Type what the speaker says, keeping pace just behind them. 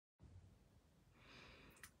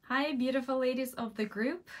Hi, beautiful ladies of the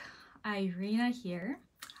group. Iryna here.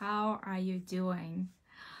 How are you doing?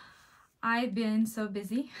 I've been so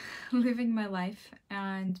busy living my life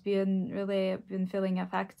and been feeling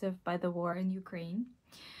affected by the war in Ukraine.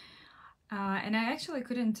 And I actually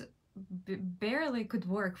barely could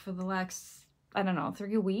work for the last, I don't know,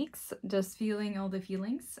 3 weeks, just feeling all the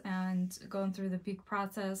feelings and going through the big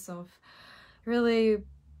process of really,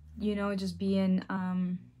 just being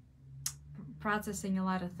processing a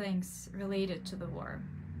lot of things related to the war.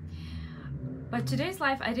 But today's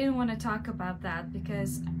life, I didn't want to talk about that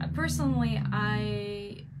because personally,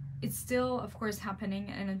 it's still, of course,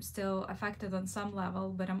 happening and I'm still affected on some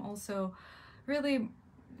level, but I'm also really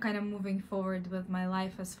kind of moving forward with my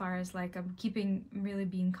life as far as like I'm really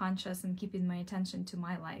being conscious and keeping my attention to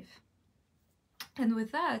my life. And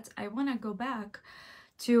with that, I want to go back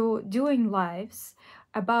to doing lives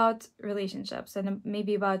about relationships and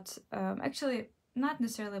maybe about, actually, not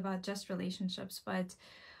necessarily about just relationships, but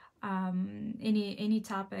any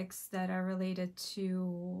topics that are related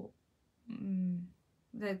to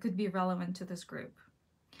that could be relevant to this group.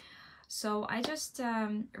 So I just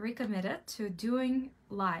recommitted to doing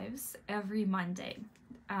lives every Monday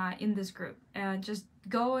in this group and just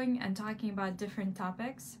going and talking about different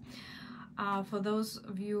topics. For those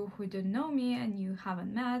of you who don't know me and you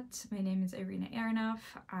haven't met, my name is Iryna Aronov.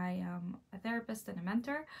 I am a therapist and a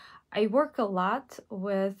mentor. I work a lot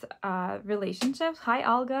with relationships. Hi,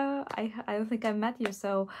 Olga. I don't think I've met you,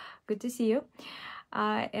 so good to see you.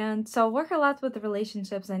 And so I work a lot with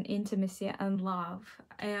relationships and intimacy and love.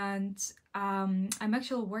 And I'm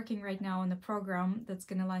actually working right now on a program that's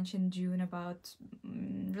going to launch in June about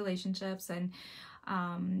relationships and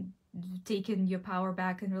taking your power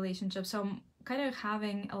back in relationships. So I'm kind of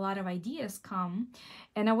having a lot of ideas come,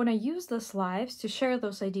 and I want to use these lives to share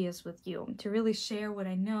those ideas with you, to really share what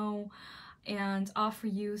I know and offer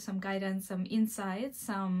you some guidance, some insights,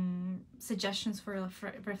 some suggestions for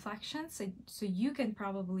reflections, so you can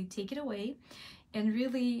probably take it away and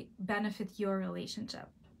really benefit your relationship.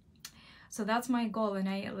 So that's my goal, and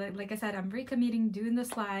like I said, I'm recommitting doing the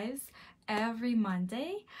lives every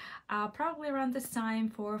Monday, probably around this time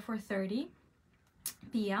for 4:30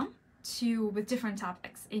 p.m. with different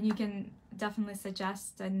topics, and you can definitely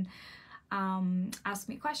suggest and ask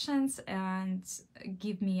me questions and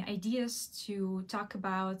give me ideas to talk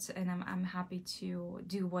about, and I'm happy to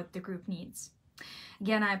do what the group needs.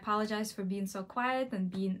 Again, I apologize for being so quiet and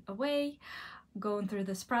being away, going through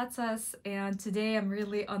this process, and today I'm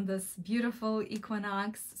really on this beautiful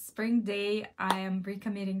equinox spring day. I am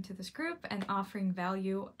recommitting to this group and offering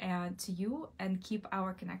value to you and keep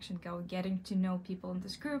our connection going, getting to know people in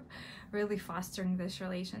this group, really fostering this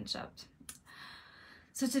relationship.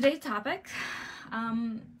 So today's topic,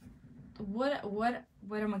 what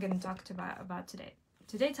am I going to talk about today?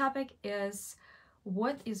 Today's topic is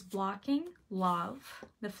what is blocking love,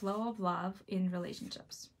 the flow of love in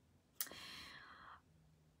relationships.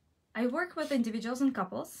 I work with individuals and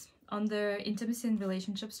couples on their intimacy and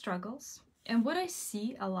relationship struggles. And what I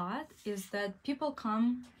see a lot is that people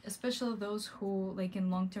come, especially those who like in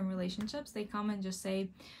long-term relationships, they come and just say,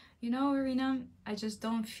 you know, Iryna, I just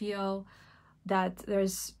don't feel that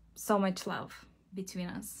there's so much love between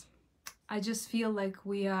us. I just feel like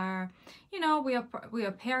we are, we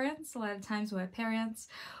are parents. A lot of times we are parents.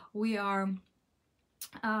 We are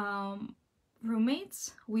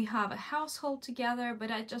roommates. We have a household together,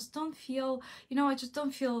 but I just don't feel, I just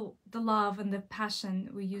don't feel the love and the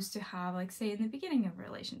passion we used to have, like say in the beginning of a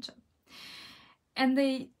relationship. And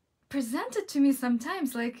they present it to me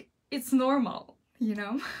sometimes like it's normal,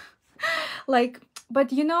 like, but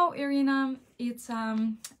Iryna, it's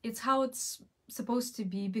how it's supposed to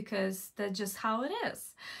be because that's just how it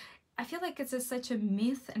is. I feel like it's such a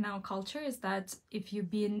myth in our culture is that if you've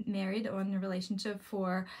been married or in a relationship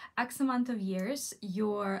for X amount of years,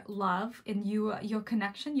 your love and your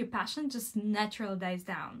connection, your passion just naturally dies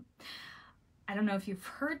down. I don't know if you've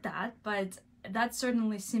heard that, but that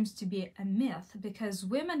certainly seems to be a myth because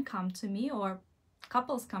women come to me or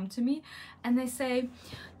couples come to me and they say,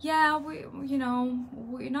 yeah,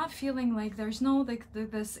 we're not feeling like there's no like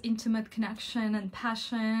this intimate connection and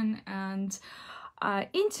passion and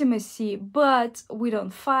intimacy, but we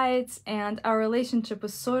don't fight and our relationship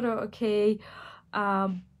is sort of okay.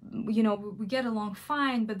 We get along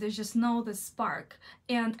fine, but there's just no the spark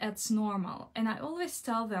and it's normal. And I always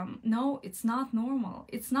tell them, no, it's not normal.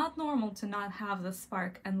 It's not normal to not have the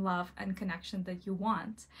spark and love and connection that you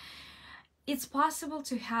want. It's possible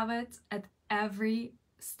to have it at every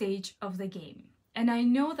stage of the game. And I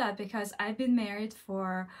know that because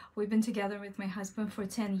we've been together with my husband for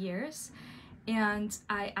 10 years. And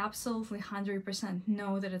I absolutely 100%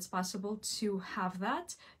 know that it's possible to have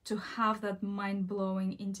that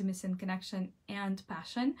mind-blowing intimacy and connection and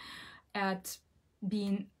passion at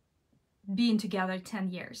being together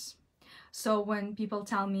 10 years. So when people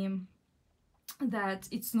tell me that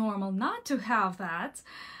it's normal not to have that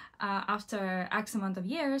after X amount of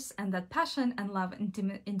years, and that passion and love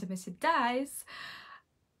intimacy dies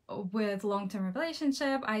with long-term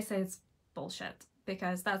relationship, I say it's bullshit,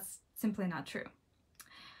 because that's simply not true.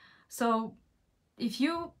 So if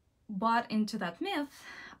you bought into that myth,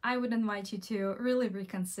 I would invite you to really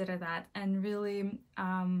reconsider that and really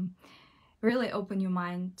open your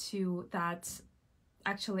mind to that.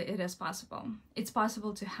 Actually, it is possible. It's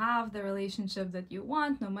possible to have the relationship that you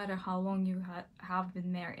want, no matter how long you have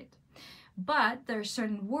been married. But there's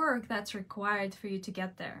certain work that's required for you to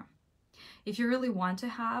get there. If you really want to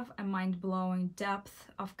have a mind-blowing depth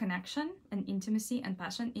of connection and intimacy and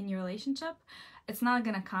passion in your relationship, it's not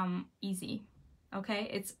gonna come easy,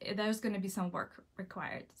 okay? There's gonna be some work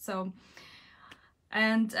required. So,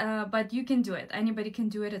 but you can do it. Anybody can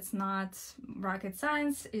do it. It's not rocket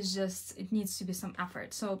science. It's just, it needs to be some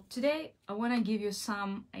effort. So today I want to give you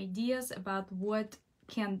some ideas about what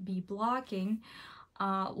can be blocking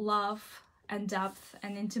love and depth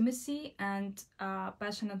and intimacy and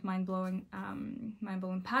passionate, mind-blowing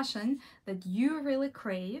passion that you really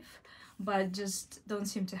crave, but just don't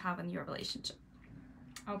seem to have in your relationship.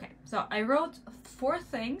 Okay, so I wrote 4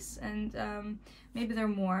 things, and maybe there are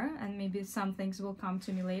more, and maybe some things will come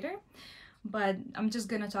to me later, but I'm just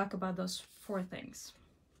gonna talk about those 4 things.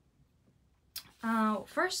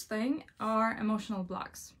 First thing are emotional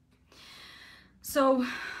blocks. So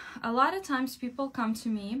a lot of times people come to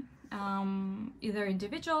me, either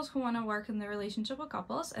individuals who want to work in the relationship or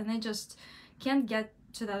couples, and they just can't get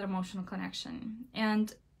to that emotional connection.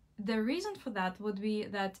 And the reason for that would be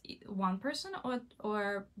that one person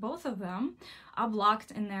or both of them are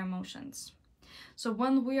blocked in their emotions. So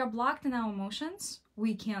when we are blocked in our emotions,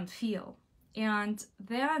 we can't feel. And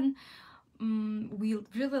then we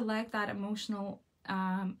really lack that emotional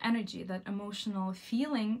energy, that emotional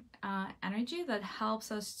feeling energy that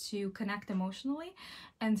helps us to connect emotionally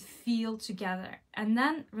and feel together. And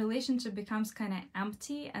then relationship becomes kind of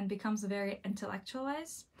empty and becomes very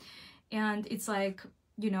intellectualized. And it's like,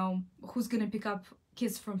 you know, who's gonna pick up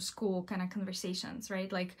kids from school kind of conversations,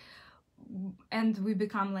 right? Like, and we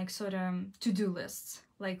become like sort of to-do lists.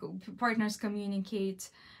 Like partners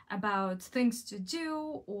communicate about things to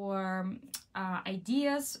do or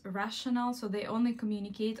ideas, rational. So they only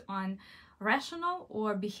communicate on rational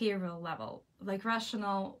or behavioral level, like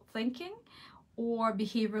rational thinking or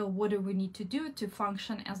behavioral, what do we need to do to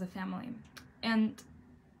function as a family? And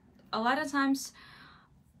a lot of times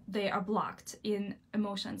they are blocked in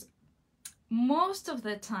emotions. Most of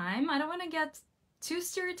the time, I don't want to get too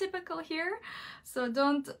stereotypical here, so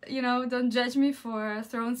don't judge me for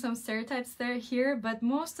throwing some stereotypes here, but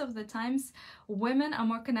most of the times women are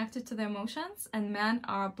more connected to their emotions and men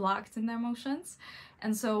are blocked in their emotions.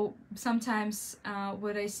 And so sometimes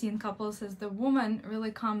what I see in couples is the woman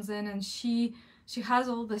really comes in and she has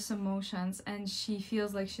all these emotions and she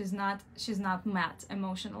feels like she's not met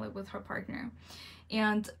emotionally with her partner.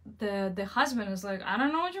 And the husband is like, I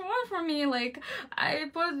don't know what you want from me. Like, I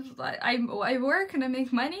work and I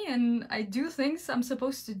make money and I do things I'm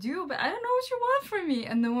supposed to do, but I don't know what you want from me.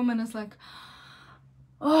 And the woman is like,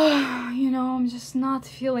 oh, you know, I'm just not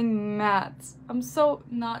feeling met. I'm so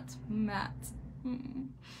not met.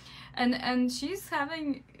 And she's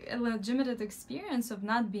having a legitimate experience of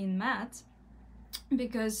not being met,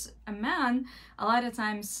 because a man, a lot of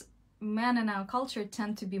times, men in our culture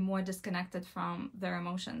tend to be more disconnected from their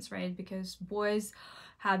emotions, right? Because boys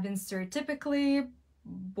have been stereotypically,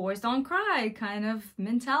 boys don't cry kind of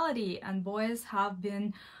mentality, and boys have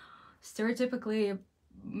been stereotypically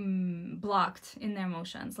blocked in their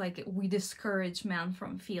emotions. Like, we discourage men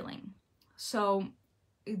from feeling. So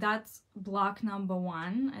that's block number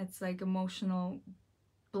 1. It's like emotional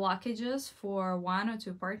blockages for 1 or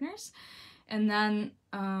 2 partners. And then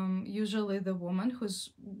usually the woman who's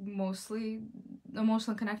mostly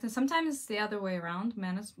emotionally connected, sometimes it's the other way around,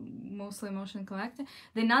 men is mostly emotionally connected,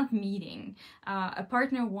 they're not meeting. A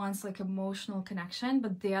partner wants like emotional connection,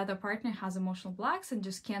 but the other partner has emotional blocks and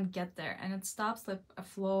just can't get there. And it stops like a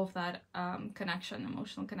flow of that connection,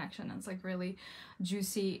 emotional connection. And it's like really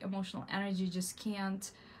juicy emotional energy just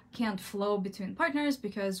can't flow between partners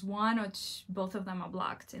because one or both of them are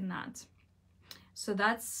blocked in that. So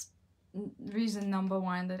that's reason number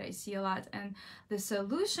 1 that I see a lot. And the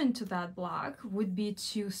solution to that block would be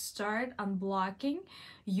to start unblocking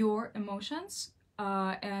your emotions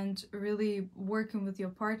and really working with your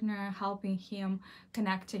partner, helping him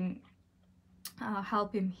reconnect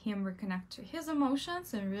to his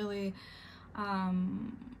emotions, and really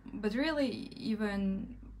but really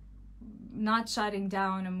even not shutting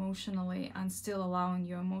down emotionally and still allowing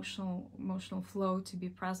your emotional flow to be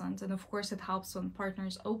present. And of course it helps when partner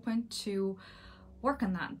is open to work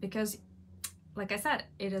on that, because like I said,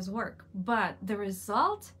 it is work, but the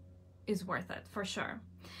result is worth it for sure.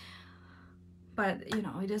 But you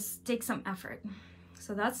know, it just takes some effort.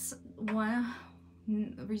 So that's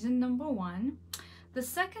reason number one. The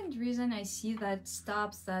second reason I see that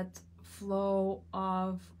stops that flow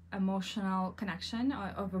of emotional connection,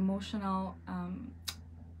 or of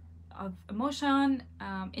emotion,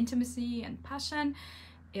 intimacy and passion,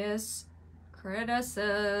 is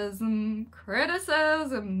criticism.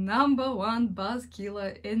 Criticism, number one buzz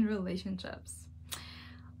killer in relationships.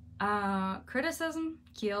 Criticism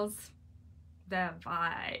kills the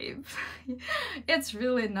vibe. It's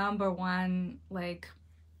really number one. Like,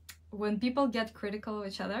 when people get critical of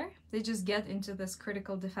each other, they just get into this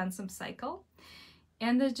critical defensive cycle,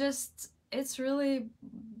 and it's really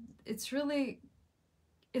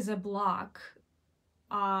is a block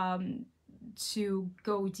to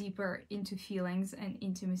go deeper into feelings and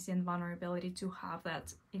intimacy and vulnerability, to have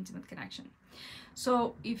that intimate connection.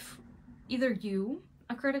 So if either you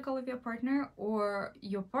are critical of your partner or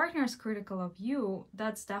your partner is critical of you,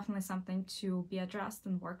 that's definitely something to be addressed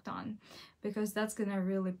and worked on, because that's going to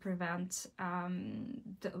really prevent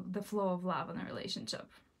the flow of love in a relationship.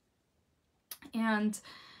 And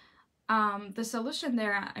the solution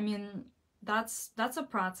there, I mean, that's a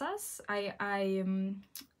process.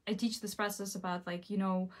 I teach this process about, like, you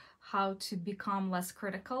know, how to become less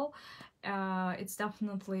critical. It's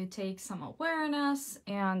definitely takes some awareness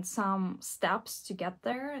and some steps to get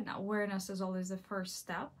there, and awareness is always the first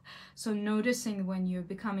step. So noticing when you're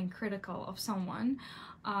becoming critical of someone,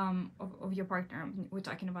 of your partner, we're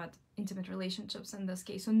talking about intimate relationships in this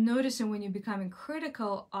case. So noticing when you're becoming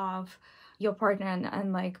critical of your partner,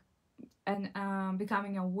 and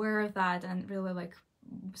becoming aware of that, and really, like,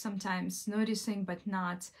 sometimes noticing but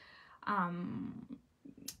not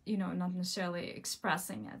you know, not necessarily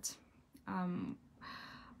expressing it.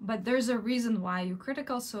 But there's a reason why you're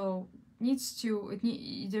critical, so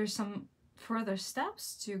there's some further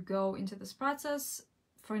steps to go into this process.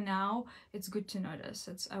 For now, it's good to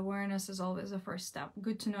notice. Awareness is always the first step.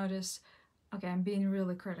 Good to notice, okay, I'm being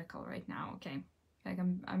really critical right now, okay? Like,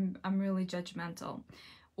 I'm really judgmental.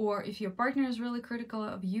 Or if your partner is really critical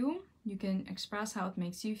of you, you can express how it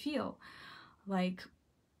makes you feel. Like,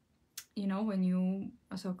 you know, when you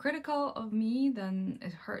are so critical of me, then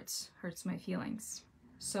it hurts my feelings.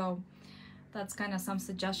 So that's kind of some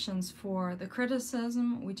suggestions for the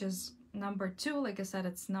criticism, which is number two. Like I said,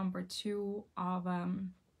 it's number two of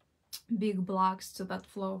big blocks to that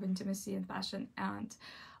flow of intimacy and passion and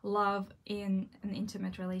love in an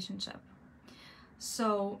intimate relationship.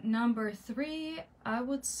 So number three, I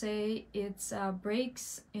would say it's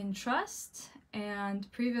breaks in trust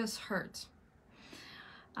and previous hurt.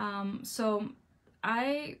 So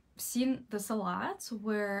I've seen this a lot,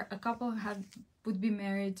 where a couple would be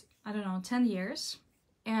married, I don't know, 10 years,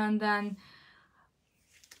 and then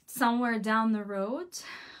somewhere down the road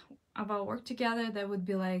about work together, there would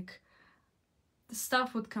be like,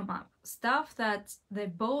 stuff would come up, stuff that they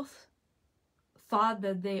both thought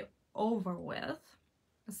that they over with.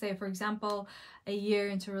 Say, for example, a year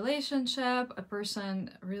into a relationship, a person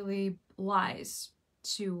really lies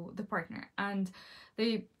to the partner, and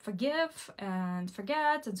they forgive and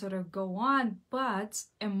forget and sort of go on, but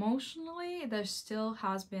emotionally there still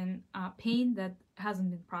has been pain that hasn't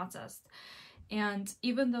been processed. And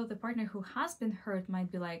even though the partner who has been hurt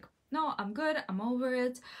might be like, no, I'm good, I'm over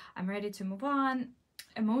it, I'm ready to move on,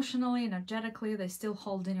 emotionally, energetically, they're still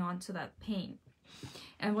holding on to that pain.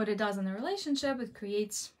 And what it does in a relationship, it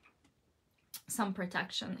creates some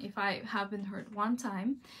protection. If I have been hurt one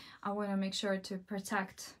time, I want to make sure to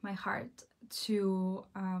protect my heart to,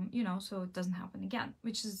 you know, so it doesn't happen again,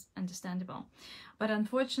 which is understandable. But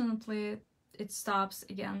unfortunately, it stops,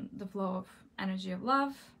 again, the flow of energy of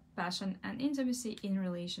love, passion, and intimacy in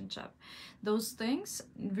relationship. Those things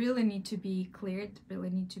really need to be cleared, really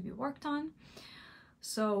need to be worked on.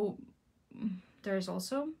 So there's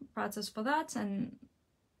also a process for that and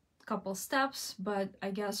a couple steps, but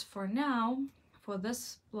I guess for now, for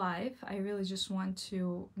this live, I really just want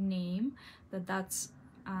to name that that's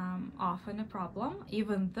often a problem,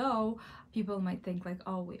 even though people might think like,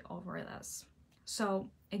 oh, we over this. So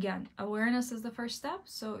again, awareness is the first step.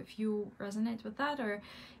 So if you resonate with that, or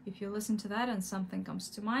if you listen to that and something comes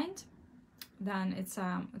to mind, then it's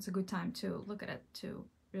a good time to look at it, to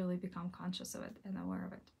really become conscious of it and aware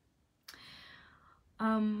of it.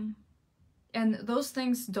 And those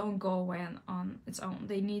things don't go away on its own.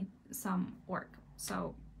 They need some work.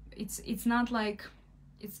 So it's not like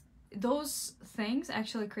those things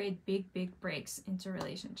actually create big breaks into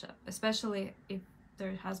relationship, especially if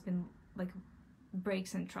there has been like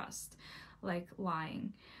breaks in trust, like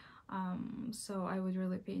lying. So I would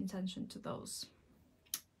really pay attention to those.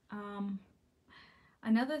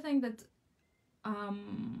 Another thing that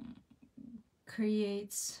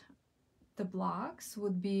creates the blocks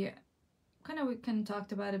would be kind of, we kind of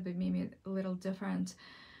talked about it, but maybe a little different.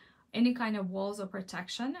 Any kind of walls of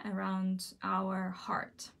protection around our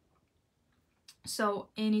heart. So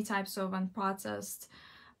any types of unprocessed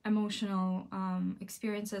emotional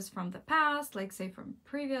experiences from the past, like say from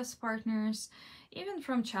previous partners, even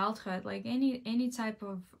from childhood, like any type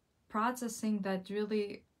of processing that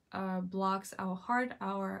really blocks our heart,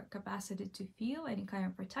 our capacity to feel, any kind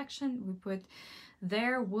of protection we put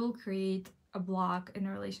there will create a block in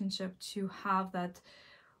a relationship to have that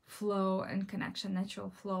flow and connection, natural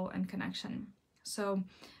flow and connection. So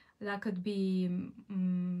that could be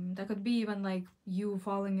even like you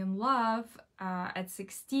falling in love at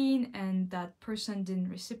 16, and that person didn't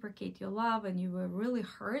reciprocate your love, and you were really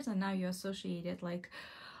hurt, and now you associated like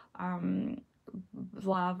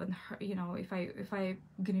love and hurt. You know, if I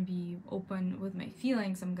gonna be open with my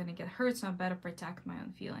feelings, I'm gonna get hurt, so I better protect my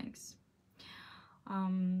own feelings.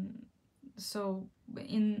 So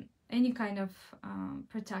in any kind of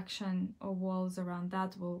protection or walls around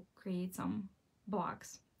that will create some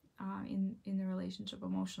blocks in the relationship,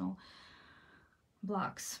 emotional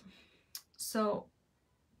blocks. So,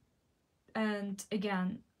 and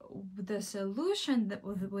again, the solution that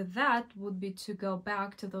with that would be to go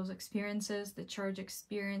back to those experiences, the charge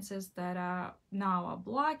experiences that are now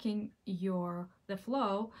blocking the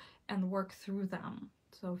flow, and work through them.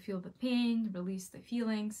 So feel the pain, release the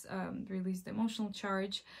feelings, release the emotional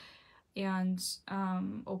charge, and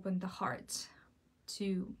open the heart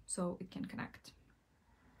so it can connect.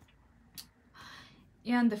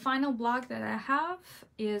 And the final block that I have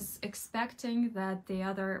is expecting that the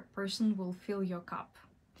other person will fill your cup.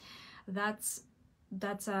 That's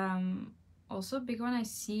also a big one I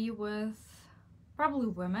see with probably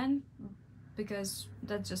women, because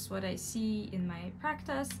that's just what I see in my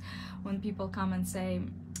practice when people come and say,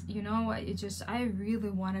 you know, I really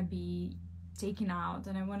want to be taken out,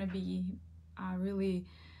 and I want to be really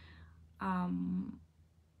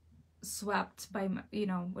swept by, you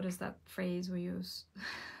know, what is that phrase we use?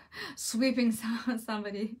 Sweeping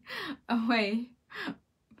somebody away.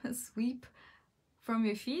 Sweep from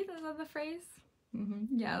your feet, is that the phrase?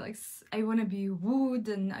 Yeah, like I want to be wooed,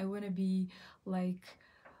 and I want to be like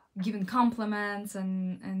given compliments,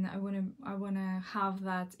 and I want to have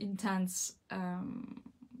that intense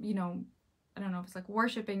you know, I don't know if it's like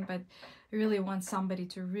worshiping, but I really want somebody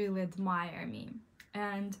to really admire me.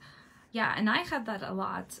 And yeah, and I had that a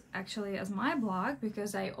lot actually as my block,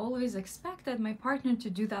 because I always expected my partner to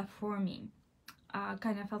do that for me.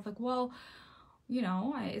 Kind of felt like, well, you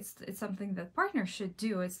know, it's something that partner should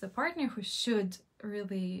do. It's the partner who should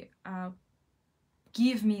really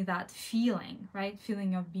give me that feeling, right?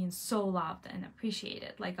 Feeling of being so loved and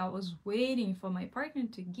appreciated. Like I was waiting for my partner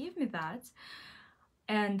to give me that.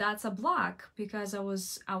 And that's a block, because I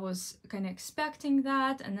was kind of expecting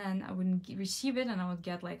that, and then I wouldn't receive it, and I would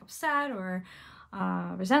get like upset or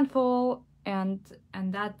resentful, and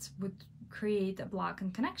that would create a block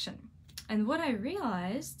in connection. And what I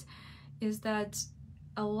realized is that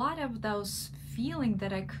a lot of those feelings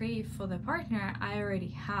that I crave for the partner, I already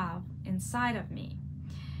have inside of me.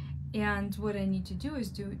 And what I need to do is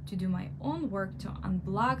to do my own work to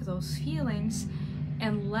unblock those feelings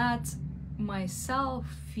and let myself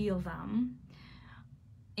feel them,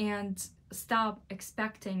 and stop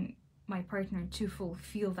expecting my partner to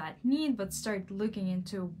fulfill that need, but start looking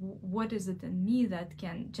into what is it in me that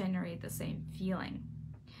can generate the same feeling.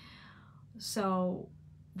 So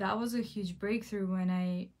that was a huge breakthrough when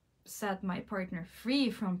I set my partner free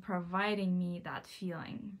from providing me that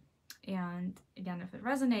feeling. And again, if it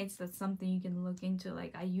resonates, that's something you can look into.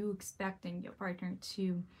 Like, are you expecting your partner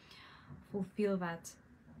to fulfill that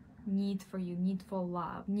need for you, need for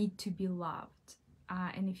love, need to be loved?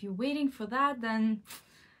 And if you're waiting for that, then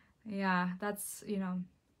yeah, that's, you know,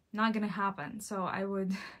 not gonna happen. So I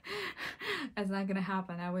would it's not gonna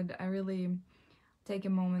happen. I really take a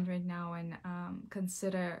moment right now and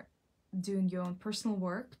consider doing your own personal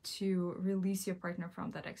work to release your partner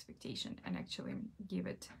from that expectation and actually give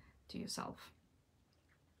it to yourself.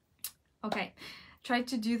 Okay, try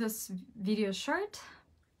to do this video short.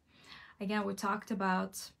 Again, we talked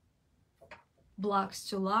about blocks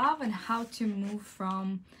to love and how to move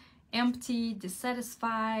from empty,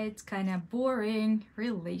 dissatisfied, kind of boring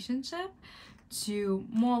relationship to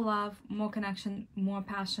more love, more connection, more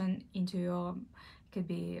passion into your, could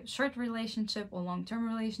be short relationship or long-term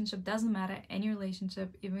relationship, doesn't matter, any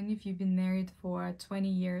relationship, even if you've been married for 20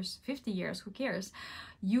 years, 50 years, who cares?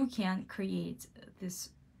 You can create this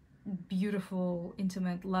beautiful,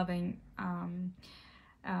 intimate, loving,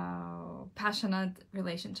 passionate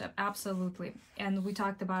relationship. Absolutely. And we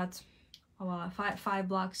talked about five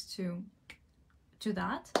blocks to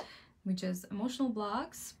that, which is emotional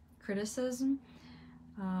blocks, criticism,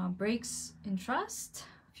 breaks in trust,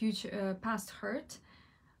 future past hurt,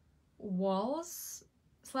 walls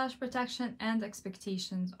 / protection, and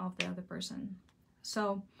expectations of the other person.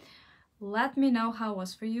 So let me know how it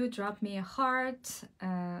was for you. Drop me a heart,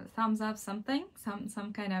 thumbs up, something,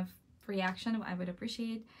 some kind of reaction. I would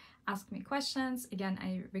appreciate. Ask me questions. Again,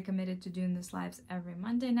 I recommitted to doing these lives every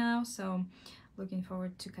Monday now, so looking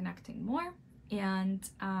forward to connecting more. And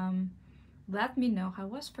let me know how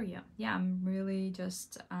it was for you. Yeah, I'm really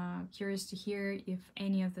just curious to hear if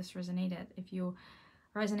any of this resonated. If you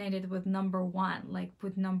resonated with number one, like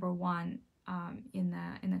put number one in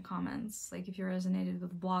the comments. Like if you resonated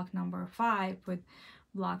with block number 5, put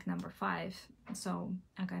block number 5. So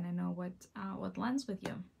I kind of know what lands with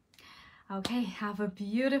you. Okay, have a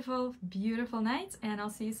beautiful, beautiful night, and I'll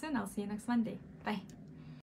see you soon. I'll see you next Monday. Bye.